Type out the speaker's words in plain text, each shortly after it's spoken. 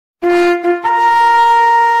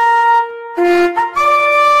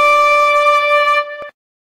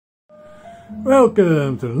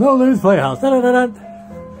Welcome to the No Limits Playhouse.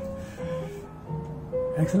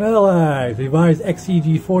 X&Allies revised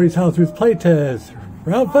EX-E-G40 Town through Playtest.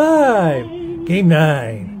 Round 5. Game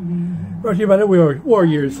 9. Brought to you by the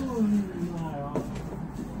Warriors.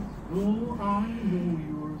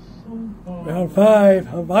 Round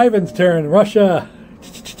 5 of Ivan's turn. Russia.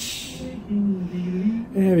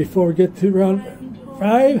 And before we get to round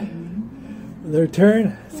 5, their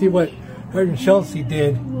turn, see what SHULTZIE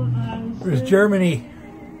did. There's Germany.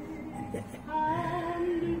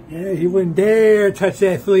 Yeah, he wouldn't dare touch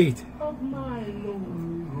that fleet.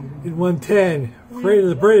 In 110. Afraid of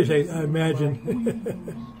the British, I imagine.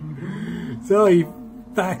 So he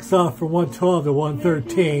backs off from 112 to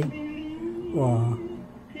 113. Wow.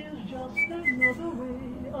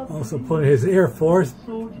 Also putting his Air Force,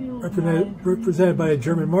 represented by a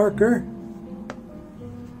German marker,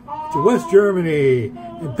 to West Germany.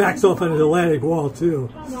 And backs off on his Atlantic wall, too.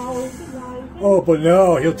 Oh, but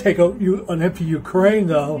no, he'll take an empty Ukraine,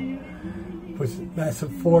 though. Puts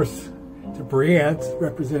massive force to Bryansk,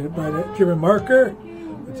 represented by that German marker,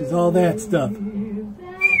 which is all that stuff.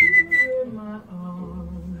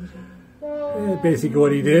 And basically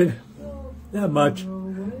what he did. Not much.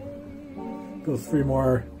 Those 3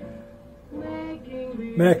 more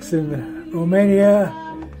mechs in Romania,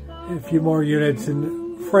 and a few more units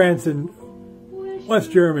in France and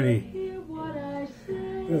West Germany.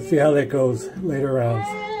 Let's see how that goes later rounds.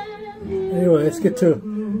 Anyway, let's get to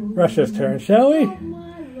Russia's turn, shall we?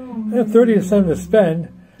 I have 37 to spend.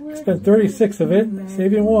 I spent 36 of it,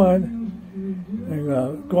 saving 1. And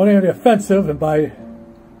going into the offensive and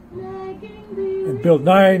build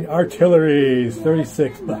 9 artilleries,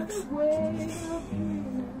 36 bucks.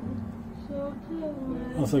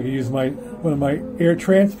 Also, I can use one of my air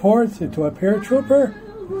transports into a paratrooper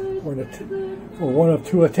for 1 of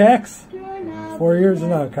 2 attacks. 4 years of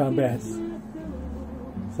non-combats.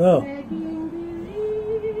 So,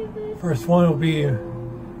 first one will be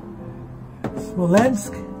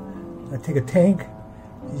Smolensk. I take a tank.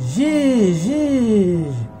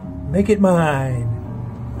 Zhizh, make it mine.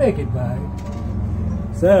 Make it mine.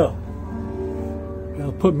 So,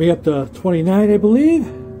 that'll put me up to 29, I believe,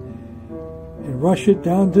 and rush it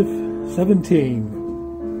down to 17.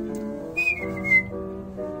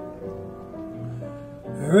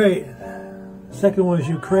 All right. Second one is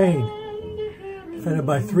Ukraine, defended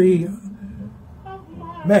by 3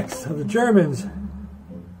 mechs of the Germans.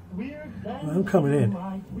 Well, I'm coming in.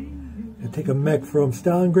 I take a mech from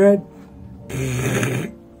Stalingrad.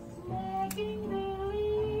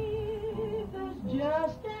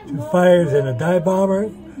 2 fires and a dive bomber.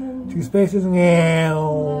 2 spaces.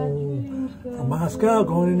 From Moscow,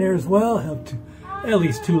 going in there as well. Have at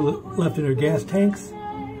least 2 left in their gas tanks.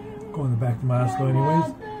 Going back to Moscow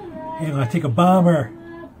anyways. And I take a bomber.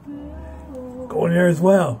 Going there as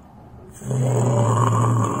well.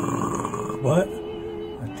 What?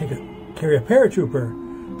 I carry a paratrooper.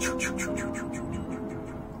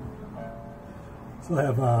 So I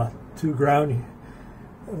have 2 ground.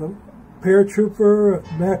 A paratrooper, a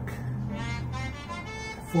mech,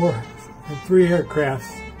 4 and 3 aircrafts.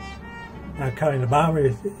 Not counting the bomber,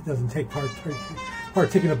 it doesn't take part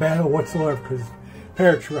in the battle whatsoever because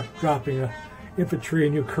paratroop dropping infantry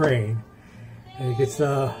in Ukraine, and it gets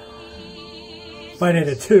fighting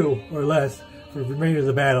at 2 or less for the remainder of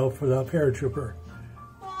the battle for the paratrooper.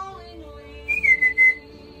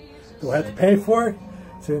 Do I have to pay for it?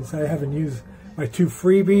 Since I haven't used my 2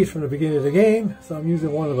 freebies from the beginning of the game, so I'm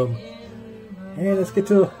using 1 of them. And let's get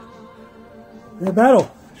to the battle,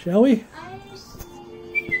 shall we?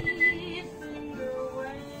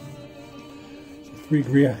 3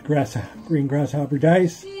 green grasshopper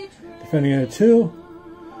dice. Defending at a 2.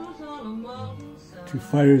 2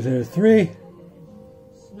 fighters at a 3.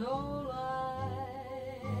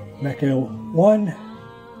 Mech at a 1.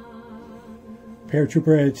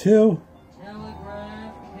 Paratrooper at a 2.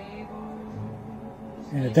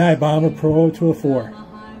 And a dive bomber promoted to a 4.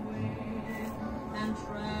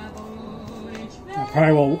 I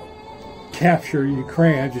probably won't capture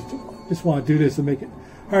Ukraine. I just want to do this to make it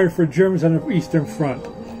harder for Germans on the Eastern Front.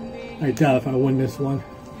 I doubt if I win this one.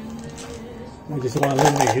 I just want to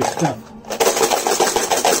eliminate his stuff.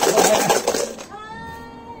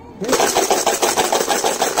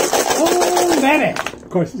 Oh, that it! Of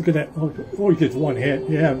course, look at that. Oh, he gets 1 hit.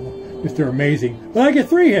 Yeah, Mr. Amazing. But I get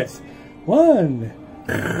 3 hits. 1,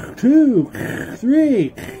 2,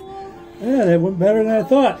 3. Yeah, that went better than I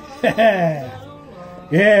thought.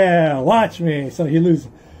 Yeah, watch me. So he loses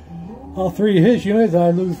all 3 of his units.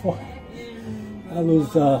 I lose 1. I lose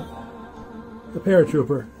the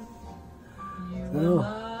paratrooper. So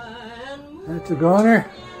that's a goner.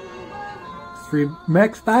 3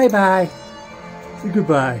 mechs. Bye-bye. Say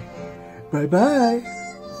goodbye. Bye-bye.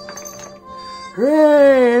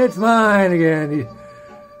 Hooray! And it's mine again.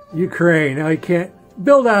 Ukraine. Now you can't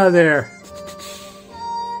build out of there.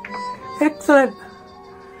 Excellent.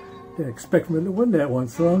 Didn't expect me to win that one,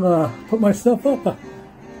 so I'm gonna put myself up. I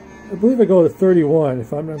believe I go to 31,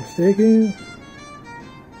 if I'm not mistaken.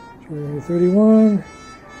 31.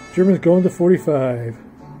 Germans going to 45.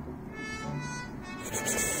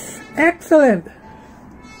 Excellent!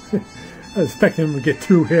 I was expecting him to get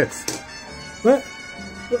 2 hits. But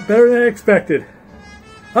better than I expected.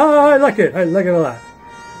 Oh, I like it. I like it a lot.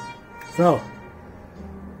 So,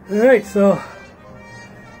 alright, so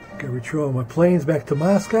gotta retrieve my planes back to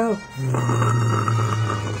Moscow.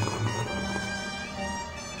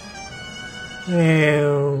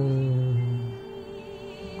 And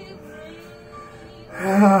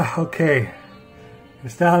okay.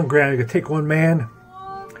 It's down ground. I gotta take 1 man.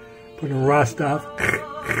 Put in Rostov.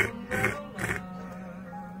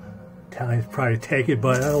 Italians probably take it,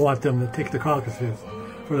 but I don't want them to take the Caucasus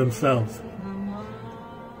for themselves.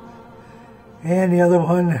 And the other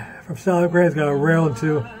one from Stalingrad's got a rail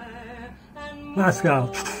into Moscow.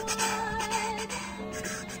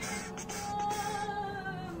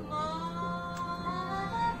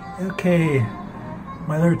 Okay,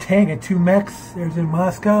 my other tank and 2 mechs. There's in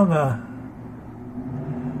Moscow. I'm gonna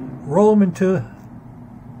roll them into.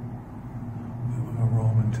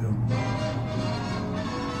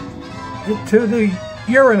 Into the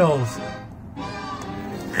urinals.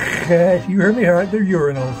 You heard me right, they're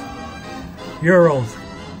urinals. Urals.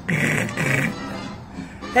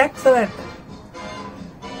 Excellent.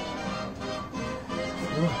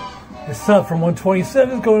 The sub from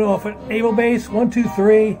 127 is going off at Naval Base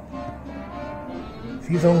 123.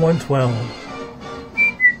 He's on 112.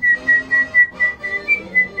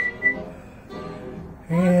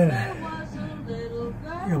 And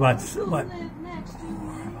about what?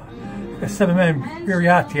 A 7-man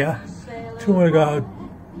Buryatia. 2 would have got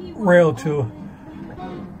railed to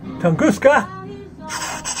Tunguska.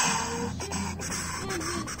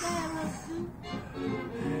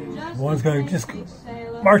 One's going to just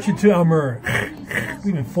march into Amur.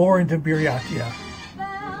 Leaving 4 into Buryatia.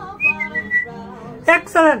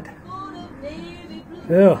 Excellent!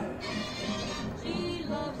 So,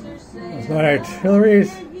 that's my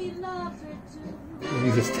artilleries.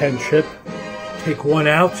 Use this 10 chip. Take 1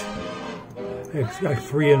 out. It's got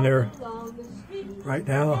 3 in there right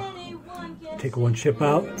now. Take 1 chip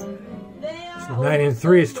out. So 9 and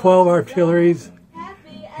 3 is 12 artilleries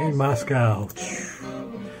in Moscow.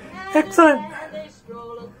 Excellent!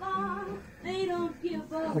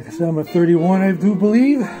 Like I said, I'm at 31, I do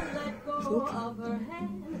believe.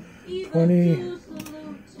 20,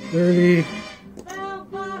 30.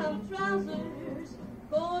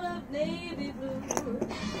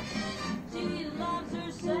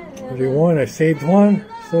 31, I saved 1,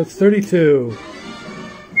 so it's 32.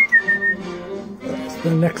 It's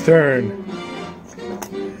the next turn.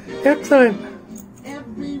 Excellent!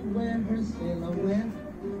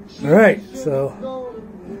 Alright, so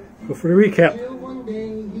go for the recap.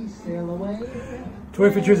 2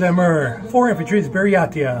 infantries in Amur, 4 infantries in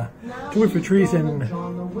Buryatia, 2 infantries in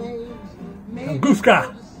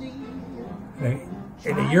Tunguska.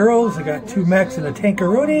 In the Urals, I got 2 mechs in the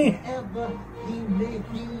Tankaroni.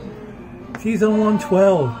 She's on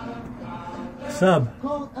 112. Sub.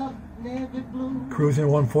 Cruising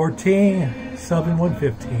 114. Sub in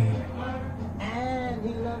 115.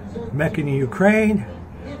 Mech in the Ukraine.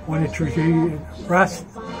 1 infantry in Rostov.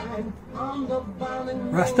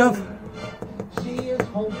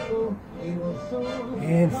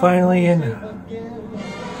 And finally in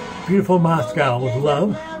beautiful Moscow with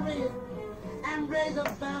love.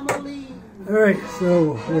 Alright,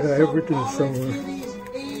 so what did I written this somewhere?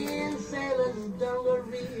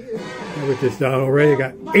 I wrote this down already. I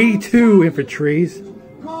got 82 infantries,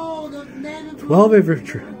 12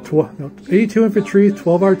 infantry, 82 infantries,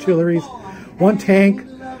 12 artilleries, 1 tank,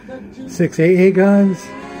 6 AA guns,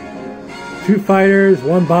 2 fighters,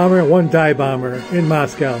 1 bomber, and 1 dive bomber in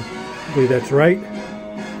Moscow. I believe that's right.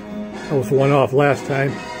 I was 1 off last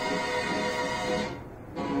time.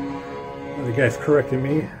 The guy's correcting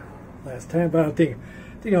me last time, but I think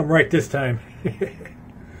I'm right this time.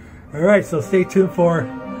 Alright, so stay tuned for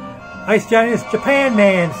ICEGIANT's Japan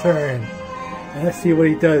Man's turn. And let's see what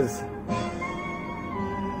he does.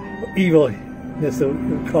 What evilness it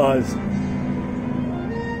will cause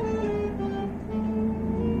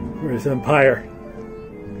for his empire.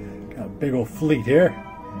 Got a big old fleet here.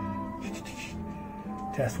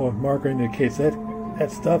 Task force marker indicates that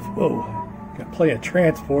stuff. Whoa. Got plenty of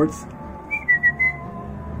transports.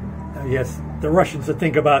 Yes, the Russians to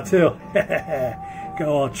think about too. Got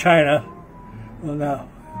all China. Well, now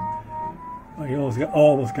you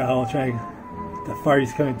almost got all China. The Far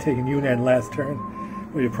East coming, taking Yunnan last turn.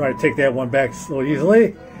 Well, you probably take that one back so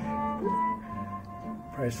easily.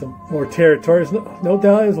 Probably some more territories, no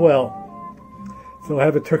doubt as well. So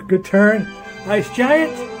have a good turn. Ice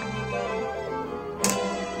Giant.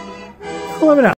 Eliminate.